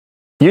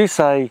You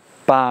say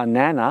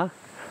banana,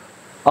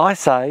 I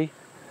say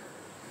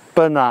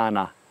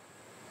banana.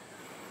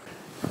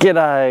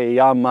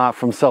 G'day, I'm Mark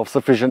from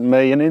Self-Sufficient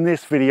Me, and in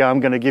this video I'm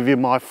going to give you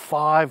my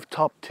 5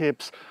 top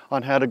tips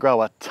on how to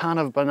grow a ton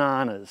of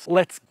bananas.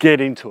 Let's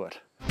get into it.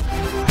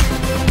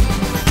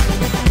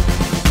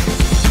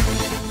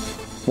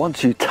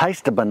 Once you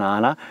taste a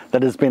banana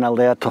that has been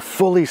allowed to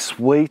fully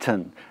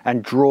sweeten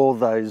and draw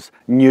those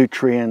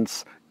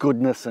nutrients,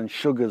 goodness and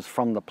sugars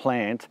from the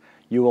plant,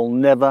 you will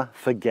never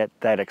forget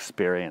that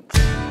experience.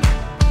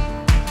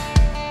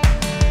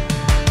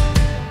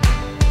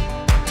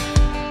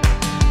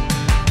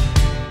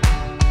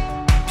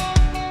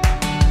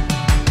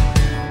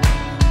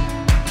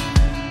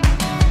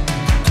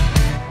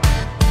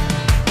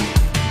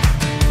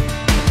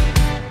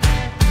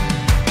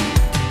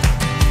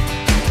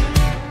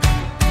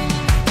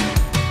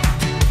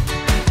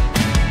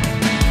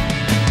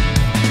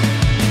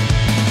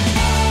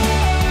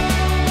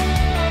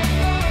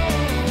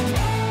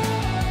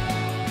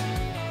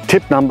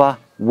 Tip number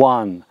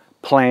 1,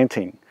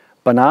 planting.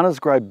 Bananas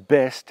grow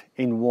best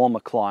in warmer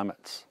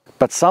climates,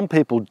 but some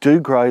people do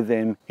grow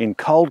them in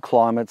cold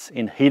climates,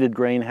 in heated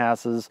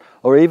greenhouses,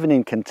 or even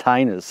in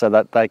containers so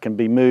that they can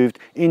be moved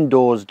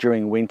indoors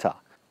during winter.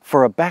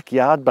 For a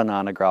backyard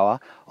banana grower,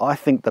 I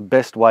think the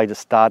best way to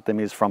start them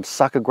is from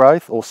sucker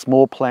growth or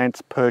small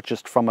plants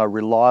purchased from a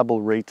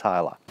reliable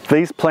retailer.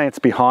 These plants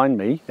behind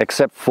me,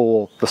 except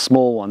for the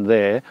small one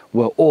there,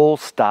 were all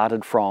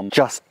started from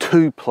just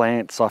 2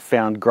 plants I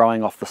found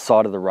growing off the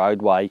side of the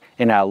roadway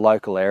in our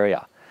local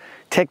area.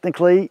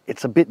 Technically,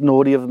 it's a bit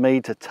naughty of me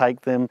to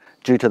take them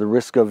due to the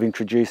risk of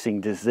introducing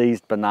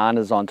diseased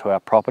bananas onto our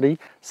property,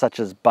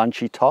 such as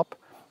bunchy top.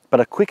 But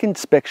a quick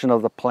inspection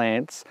of the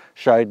plants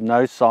showed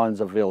no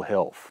signs of ill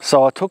health.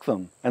 So I took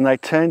them, and they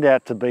turned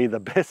out to be the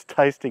best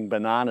tasting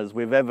bananas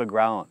we've ever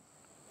grown.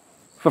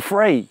 For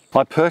free.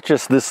 I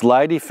purchased this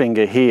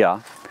ladyfinger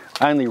here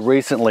only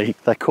recently.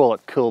 They call it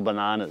Cool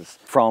Bananas,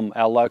 from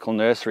our local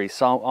nursery.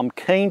 So I'm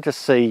keen to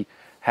see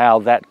how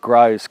that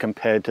grows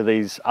compared to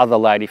these other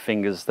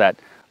ladyfingers that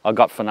I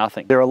got for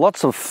nothing. There are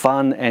lots of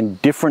fun and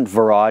different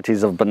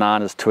varieties of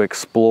bananas to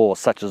explore,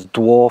 such as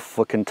dwarf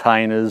for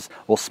containers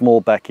or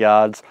small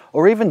backyards,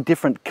 or even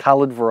different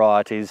coloured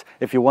varieties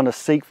if you want to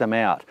seek them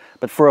out.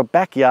 But for a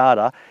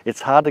backyarder,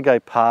 it's hard to go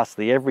past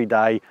the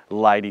everyday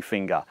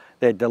ladyfinger.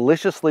 They're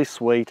deliciously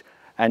sweet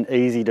and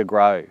easy to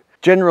grow.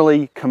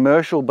 Generally,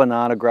 commercial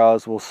banana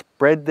growers will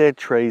spread their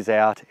trees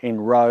out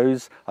in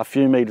rows a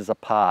few metres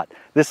apart.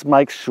 This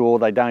makes sure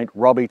they don't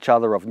rob each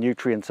other of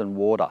nutrients and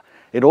water.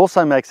 It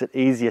also makes it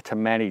easier to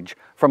manage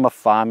from a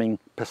farming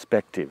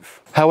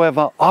perspective.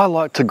 However, I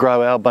like to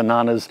grow our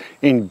bananas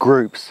in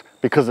groups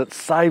because it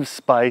saves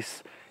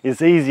space,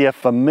 is easier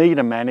for me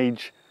to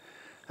manage,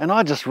 and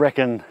I just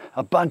reckon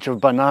a bunch of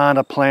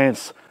banana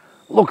plants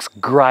looks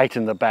great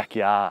in the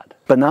backyard.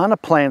 Banana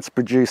plants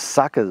produce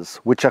suckers,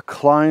 which are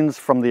clones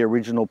from the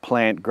original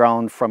plant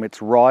grown from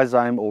its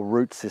rhizome or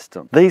root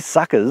system. These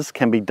suckers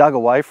can be dug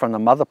away from the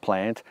mother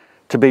plant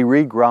to be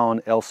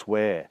regrown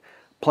elsewhere.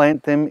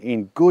 Plant them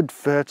in good,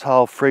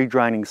 fertile,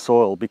 free-draining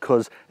soil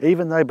because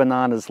even though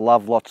bananas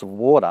love lots of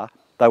water,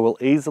 they will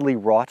easily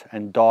rot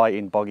and die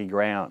in boggy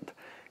ground.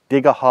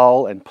 Dig a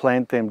hole and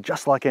plant them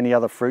just like any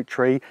other fruit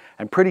tree,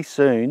 and pretty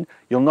soon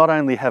you'll not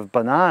only have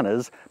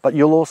bananas, but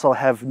you'll also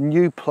have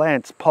new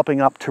plants popping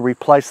up to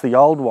replace the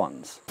old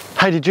ones.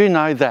 Hey, did you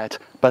know that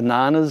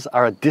bananas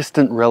are a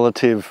distant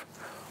relative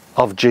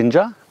of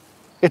ginger?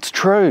 It's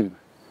true.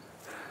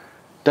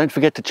 Don't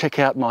forget to check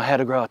out my How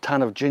to Grow a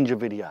Ton of Ginger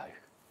video.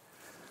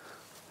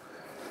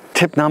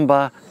 Tip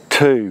number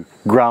 2,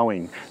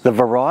 growing. The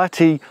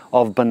variety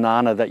of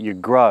banana that you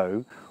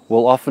grow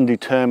will often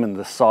determine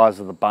the size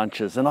of the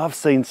bunches, and I've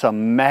seen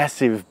some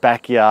massive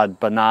backyard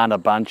banana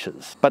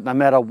bunches. But no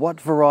matter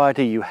what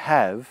variety you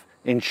have,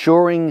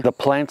 ensuring the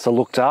plants are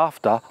looked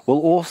after will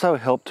also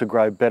help to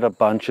grow better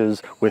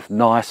bunches with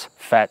nice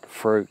fat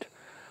fruit.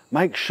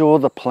 Make sure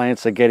the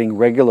plants are getting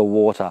regular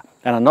water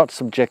and are not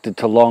subjected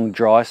to long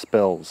dry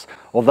spells.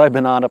 Although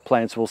banana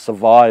plants will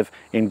survive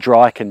in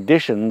dry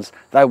conditions,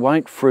 they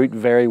won't fruit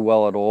very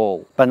well at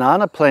all.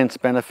 Banana plants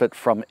benefit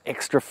from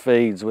extra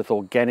feeds with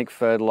organic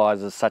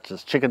fertilizers such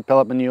as chicken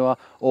pellet manure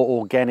or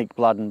organic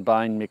blood and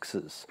bone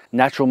mixes.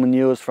 Natural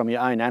manures from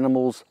your own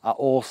animals are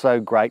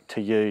also great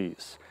to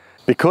use.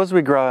 Because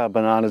we grow our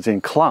bananas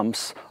in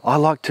clumps, I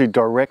like to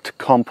direct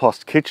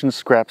compost kitchen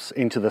scraps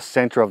into the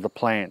centre of the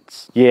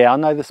plants. Yeah, I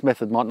know this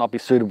method might not be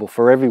suitable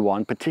for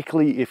everyone,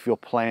 particularly if your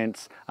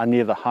plants are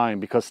near the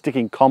home, because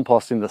sticking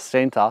compost in the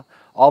centre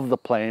of the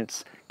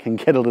plants can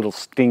get a little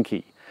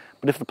stinky.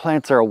 But if the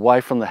plants are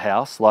away from the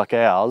house, like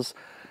ours,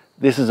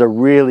 this is a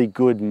really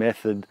good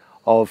method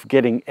of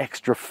getting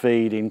extra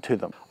feed into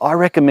them. I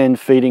recommend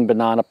feeding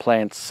banana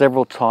plants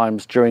several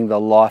times during the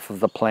life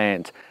of the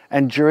plant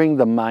and during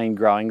the main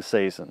growing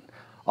season.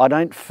 I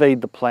don't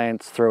feed the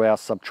plants through our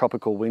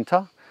subtropical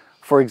winter.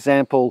 For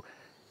example,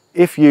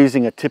 If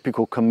using a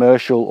typical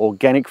commercial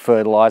organic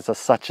fertiliser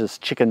such as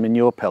chicken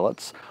manure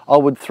pellets, I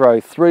would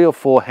throw 3 or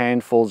 4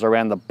 handfuls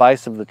around the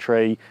base of the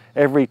tree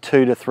every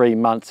 2 to 3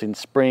 months in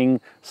spring,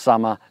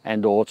 summer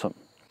and autumn.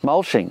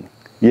 Mulching.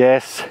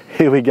 Yes,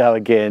 here we go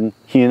again.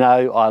 You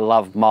know I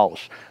love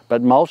mulch,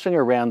 but mulching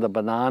around the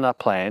banana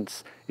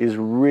plants is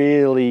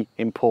really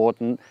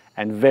important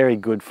and very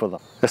good for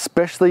them,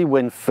 especially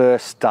when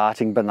first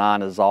starting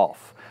bananas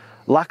off.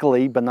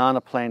 Luckily, banana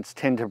plants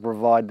tend to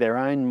provide their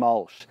own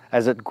mulch.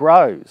 As it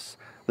grows,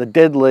 the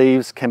dead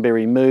leaves can be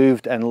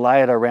removed and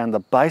layered around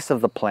the base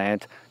of the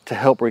plant to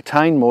help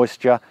retain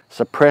moisture,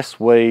 suppress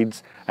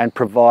weeds and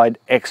provide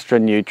extra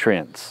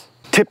nutrients.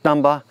 Tip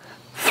number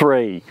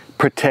 3,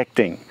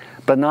 protecting.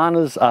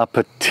 Bananas are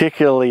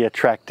particularly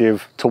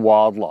attractive to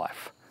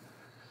wildlife.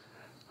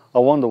 I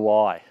wonder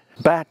why.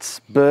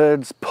 Bats,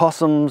 birds,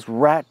 possums,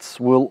 rats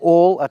will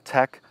all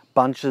attack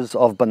bunches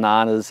of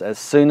bananas as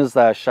soon as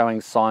they are showing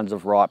signs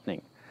of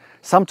ripening.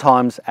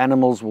 Sometimes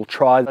animals will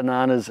try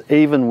bananas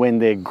even when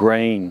they're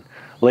green,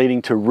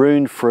 leading to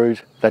ruined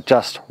fruit that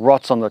just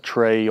rots on the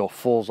tree or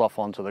falls off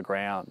onto the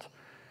ground.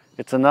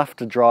 It's enough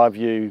to drive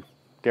you,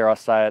 dare I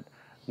say it,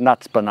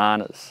 nuts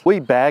bananas. We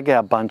bag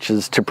our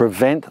bunches to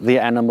prevent the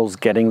animals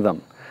getting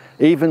them.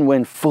 Even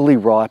when fully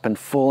ripe and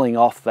falling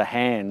off the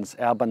hands,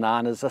 our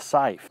bananas are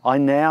safe. I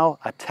now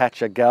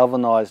attach a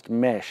galvanized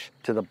mesh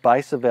to the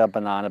base of our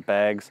banana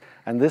bags,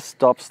 and this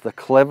stops the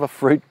clever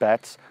fruit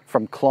bats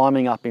from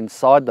climbing up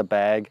inside the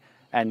bag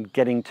and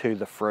getting to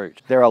the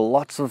fruit. There are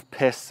lots of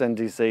pests and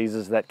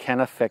diseases that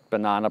can affect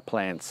banana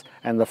plants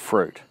and the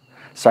fruit.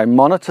 So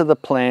monitor the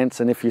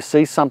plants, and if you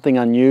see something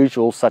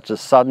unusual such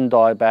as sudden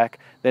dieback,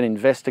 then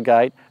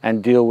investigate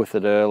and deal with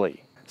it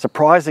early.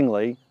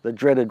 Surprisingly, the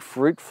dreaded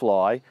fruit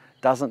fly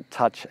doesn't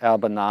touch our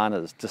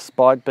bananas,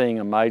 despite being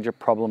a major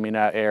problem in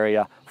our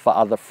area for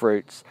other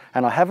fruits.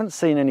 And I haven't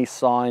seen any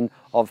sign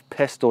of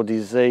pest or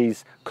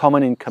disease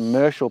common in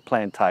commercial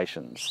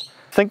plantations.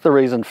 I think the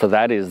reason for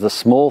that is the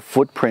small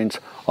footprint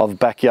of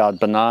backyard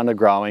banana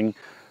growing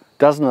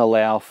doesn't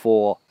allow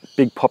for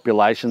big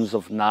populations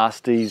of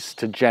nasties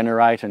to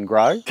generate and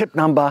grow. Tip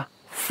number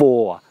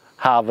 4,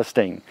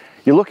 harvesting.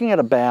 You're looking at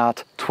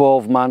about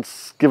 12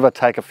 months, give or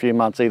take a few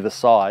months either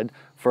side,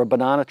 for a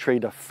banana tree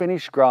to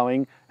finish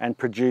growing and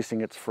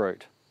producing its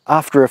fruit.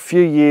 After a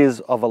few years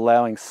of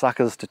allowing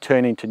suckers to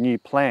turn into new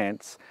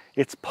plants,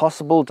 it's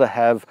possible to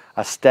have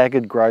a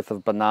staggered growth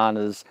of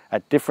bananas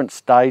at different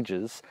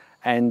stages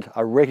and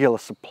a regular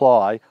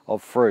supply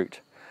of fruit.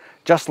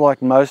 Just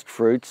like most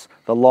fruits,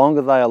 the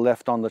longer they are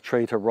left on the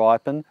tree to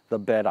ripen, the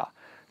better.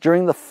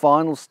 During the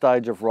final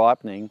stage of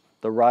ripening,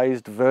 the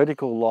raised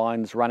vertical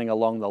lines running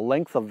along the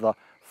length of the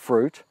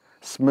fruit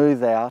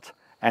smooth out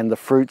and the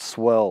fruit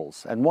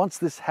swells. And once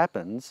this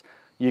happens,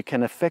 you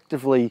can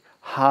effectively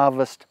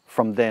harvest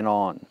from then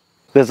on.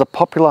 There's a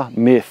popular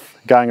myth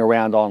going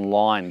around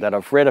online that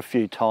I've read a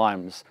few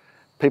times,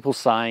 people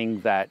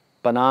saying that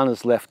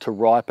bananas left to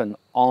ripen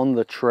on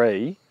the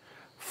tree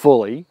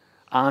fully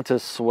aren't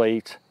as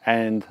sweet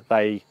and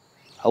they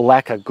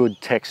lack a good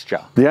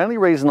texture. The only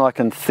reason I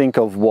can think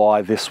of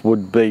why this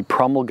would be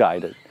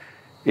promulgated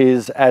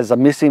is as a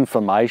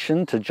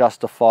misinformation to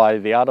justify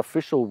the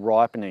artificial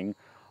ripening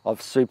of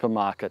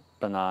supermarket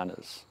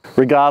bananas.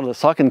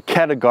 Regardless, I can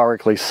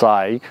categorically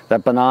say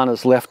that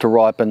bananas left to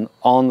ripen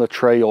on the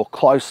tree or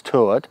close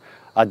to it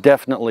are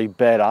definitely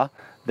better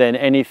than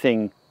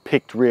anything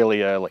picked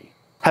really early.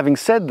 Having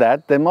said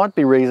that, there might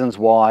be reasons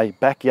why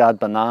backyard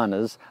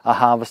bananas are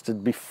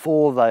harvested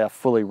before they are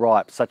fully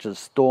ripe, such as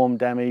storm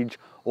damage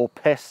or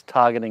pests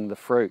targeting the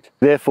fruit.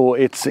 Therefore,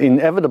 it's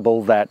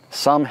inevitable that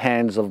some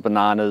hands of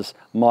bananas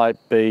might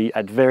be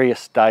at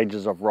various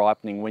stages of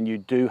ripening when you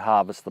do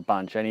harvest the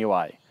bunch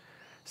anyway.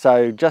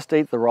 So just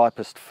eat the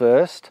ripest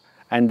first,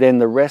 and then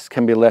the rest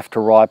can be left to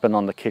ripen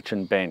on the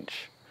kitchen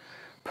bench.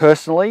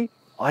 Personally,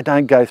 I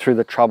don't go through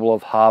the trouble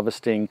of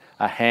harvesting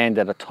a hand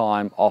at a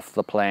time off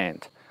the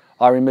plant.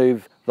 I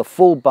remove the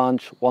full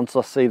bunch once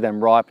I see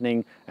them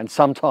ripening, and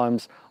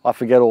sometimes I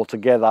forget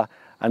altogether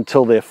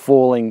until they're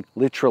falling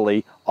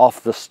literally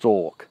off the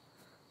stalk.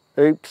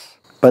 Oops.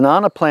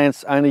 Banana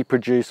plants only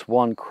produce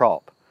one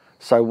crop,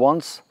 so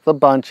once the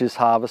bunch is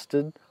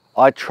harvested,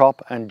 I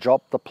chop and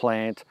drop the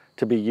plant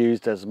to be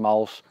used as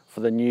mulch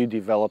for the new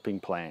developing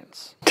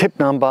plants. Tip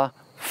number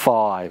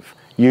 5,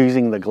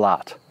 using the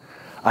glut.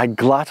 A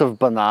glut of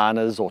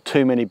bananas or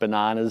too many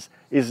bananas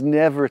is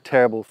never a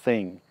terrible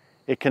thing.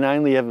 It can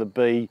only ever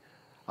be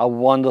a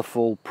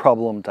wonderful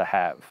problem to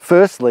have.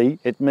 Firstly,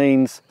 it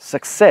means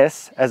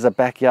success as a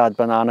backyard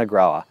banana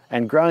grower,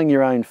 and growing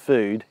your own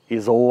food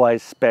is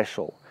always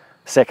special.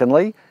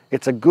 Secondly,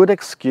 it's a good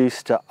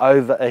excuse to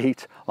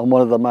overeat on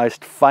one of the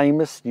most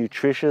famous,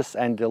 nutritious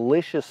and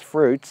delicious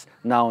fruits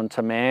known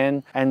to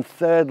man. And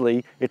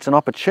thirdly, it's an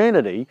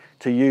opportunity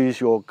to use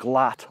your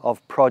glut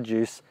of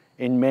produce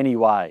in many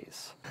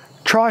ways.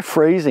 Try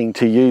freezing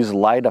to use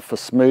later for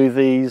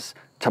smoothies,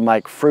 to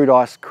make fruit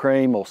ice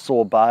cream or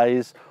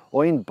sorbets,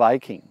 or in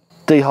baking.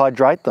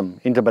 Dehydrate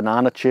them into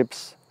banana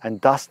chips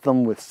and dust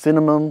them with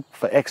cinnamon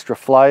for extra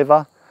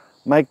flavour.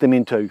 make them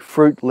into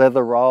fruit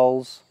leather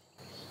rolls.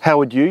 How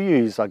would you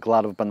use a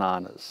glut of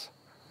bananas?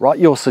 Write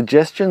your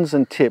suggestions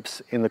and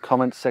tips in the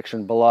comments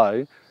section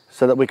below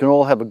so that we can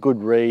all have a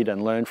good read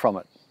and learn from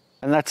it.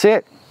 And that's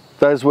it.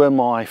 Those were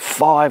my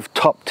 5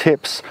 top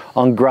tips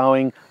on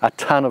growing a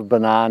ton of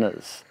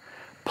bananas.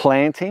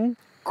 Planting,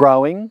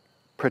 growing,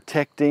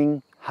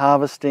 protecting,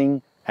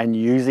 harvesting, and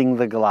using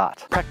the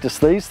glut. Practice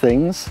these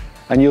things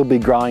and you'll be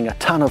growing a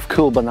ton of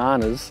cool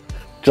bananas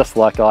just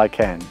like I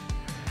can.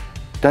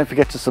 Don't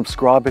forget to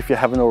subscribe if you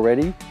haven't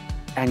already,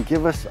 and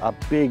give us a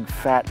big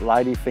fat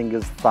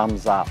ladyfingers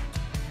thumbs up.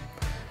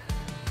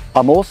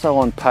 I'm also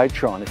on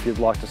Patreon if you'd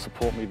like to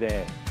support me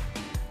there.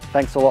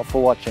 Thanks a lot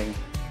for watching.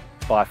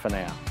 Bye for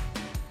now.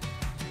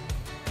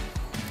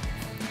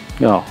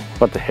 Oh,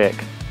 what the heck.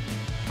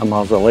 I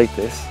might as well eat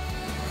this.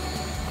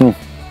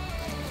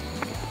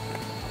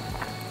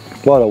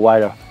 What a way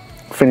to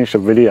finish a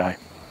video.